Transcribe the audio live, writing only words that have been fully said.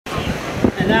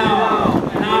And now,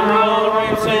 in honor of all the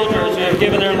brave soldiers who have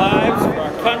given their lives for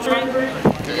our country,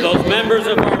 those members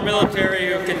of our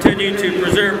military who continue to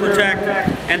preserve, protect,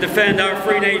 and defend our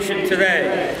free nation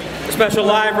today. A special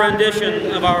live rendition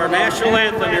of our national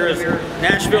anthem here is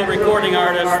Nashville recording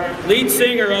artist, lead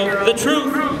singer of The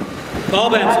Truth, Paul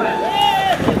Benson.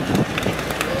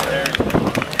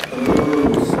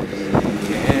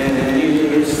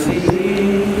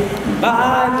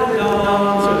 By the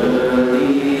dawn's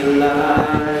early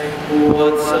light,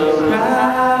 what so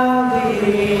proudly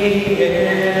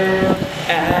hailed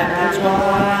at the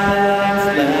twilight's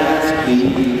last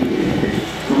gleam,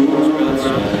 whose broad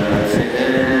stripes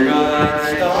and bright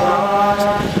stars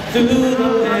through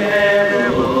the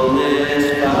perilous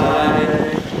fight,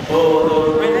 o'er the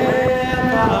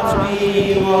ramparts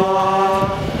we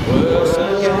walked, were so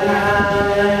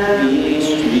gallantly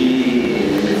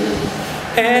streamed,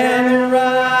 and the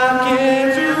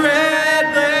rockets red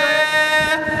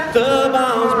glare, the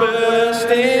bombs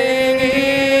bursting